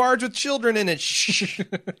a barge with children in it. Shh.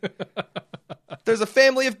 There's a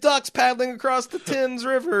family of ducks paddling across the Thames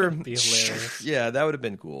River. Be hilarious. Yeah, that would have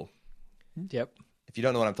been cool. Yep. If you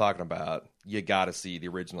don't know what I'm talking about, you got to see the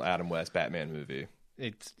original Adam West Batman movie.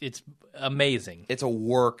 It's amazing. It's a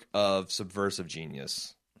work of subversive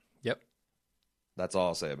genius. Yep. That's all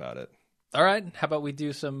I'll say about it. All right. How about we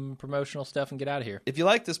do some promotional stuff and get out of here? If you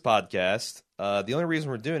like this podcast, the only reason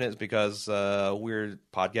we're doing it is because we're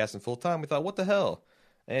podcasting full-time. We thought, what the hell?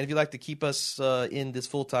 And if you'd like to keep us in this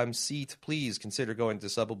full-time seat, please consider going to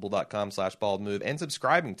subbable.com/baldmove and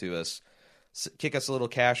subscribing to us. Kick us a little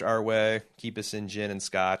cash our way. Keep us in gin and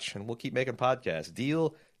scotch, and we'll keep making podcasts.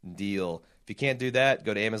 Deal. If you can't do that,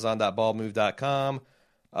 go to amazon.baldmove.com.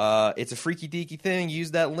 It's a freaky deaky thing.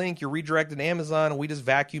 Use that link. You're redirected to Amazon, and we just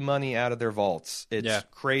vacuum money out of their vaults. It's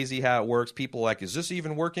crazy how it works. People are like, is this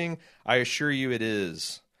even working? I assure you it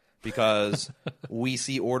is, because we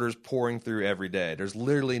see orders pouring through every day. There's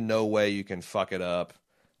literally no way you can fuck it up.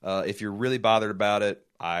 If you're really bothered about it,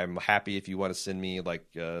 I'm happy if you want to send me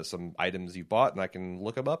some items you bought, and I can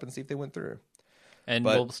look them up and see if they went through. And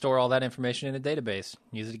we'll store all that information in a database.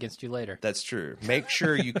 Use it against you later. That's true. Make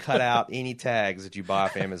sure you cut out any tags that you buy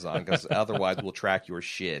off Amazon, because otherwise we'll track your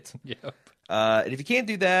shit. Yep. And if you can't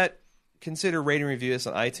do that, consider rating and review us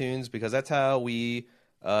on iTunes, because that's how we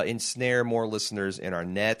ensnare more listeners in our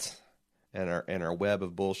net and our web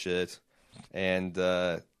of bullshit. And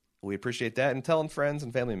we appreciate that. And telling friends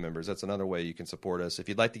and family members, that's another way you can support us. If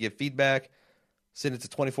you'd like to give feedback, send it to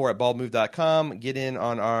 24@baldmove.com. Get in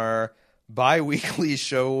on our bi-weekly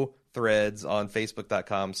show threads on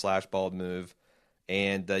facebook.com/baldmove.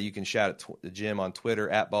 And you can shout at Jim on Twitter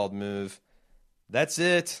 @baldmove. That's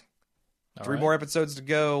it. Three more episodes to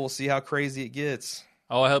go. We'll see how crazy it gets.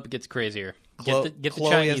 Oh, I hope it gets crazier. Get the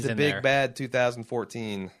Chloe Chinese as the in big there. bad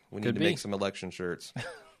 2014. We need Could to be. make some election shirts.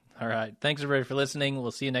 All right. Thanks, everybody, for listening.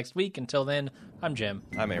 We'll see you next week. Until then, I'm Jim.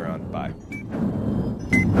 I'm Aaron. Bye.